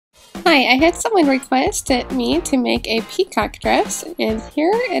Hi, I had someone request me to make a peacock dress, and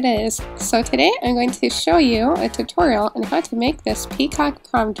here it is. So today I'm going to show you a tutorial on how to make this peacock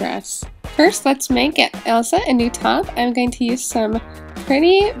prom dress. First, let's make Elsa a new top. I'm going to use some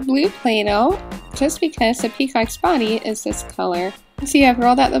pretty blue Play-Doh, just because the peacock's body is this color. Once you have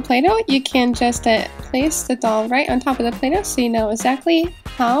rolled out the Play-Doh, you can just place the doll right on top of the Play-Doh so you know exactly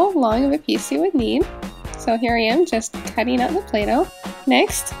how long of a piece you would need. So here I am just cutting out the Play-Doh.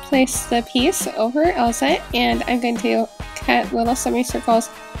 Next, place the piece over Elsa, and I'm going to cut little semicircles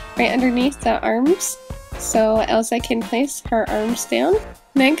right underneath the arms so Elsa can place her arms down.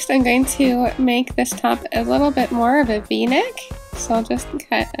 Next, I'm going to make this top a little bit more of a V-neck, so I'll just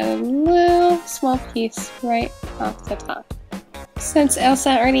cut a little small piece right off the top. Since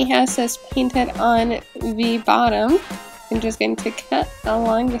Elsa already has this painted on V bottom, I'm just going to cut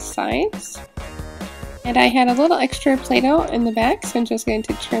along the sides. And I had a little extra Play-Doh in the back, so I'm just going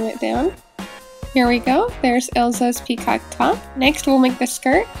to trim it down. Here we go, there's Elsa's peacock top. Next we'll make the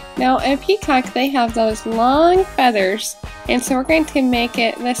skirt. Now in a peacock they have those long feathers, and so we're going to make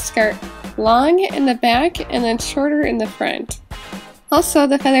this skirt long in the back and then shorter in the front. Also,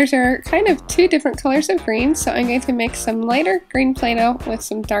 the feathers are kind of two different colors of green, so I'm going to mix some lighter green Play-Doh with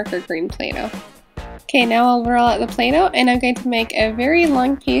some darker green Play-Doh. Okay, now I'll roll out the Play-Doh, and I'm going to make a very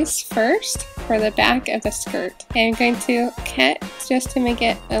long piece first for the back of the skirt. I'm going to cut just to make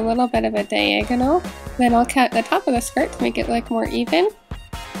it a little bit of a diagonal. Then I'll cut the top of the skirt to make it look more even.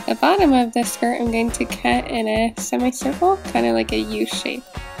 The bottom of the skirt I'm going to cut in a semicircle, kind of like a U shape.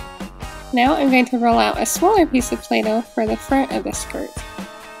 Now I'm going to roll out a smaller piece of Play-Doh for the front of the skirt.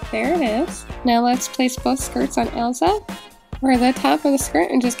 There it is. Now let's place both skirts on Elsa. For the top of the skirt,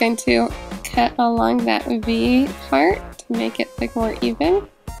 I'm just going to cut along that V part to make it look more even.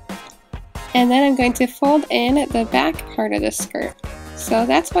 And then I'm going to fold in the back part of the skirt. So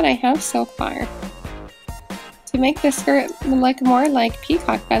that's what I have so far. To make the skirt look more like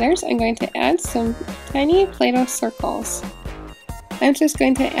peacock feathers, I'm going to add some tiny Play-Doh circles. I'm just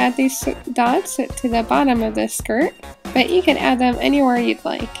going to add these dots to the bottom of the skirt, but you can add them anywhere you'd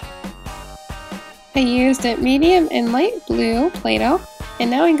like. I used a medium and light blue Play-Doh, and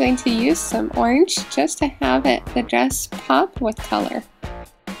now I'm going to use some orange just to have the dress pop with color.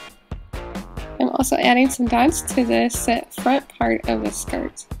 I'm also adding some dots to this front part of the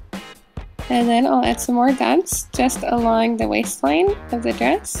skirt. And then I'll add some more dots just along the waistline of the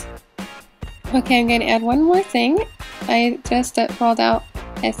dress. Okay, I'm going to add one more thing. I just rolled out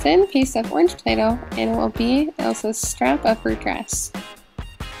a thin piece of orange Play-Doh, and it will be Elsa's strap of her dress.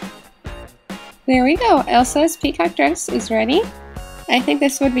 There we go, Elsa's peacock dress is ready. I think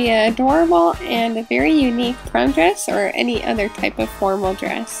this would be an adorable and a very unique prom dress or any other type of formal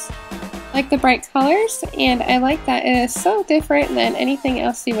dress. I like the bright colors, and I like that it is so different than anything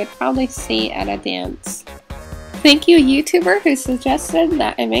else you would probably see at a dance. Thank you, YouTuber, who suggested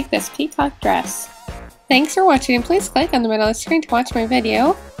that I make this peacock dress. Thanks for watching, and please click on the middle of the screen to watch my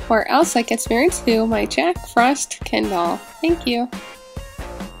video where Elsa gets married to my Jack Frost Ken doll. Thank you.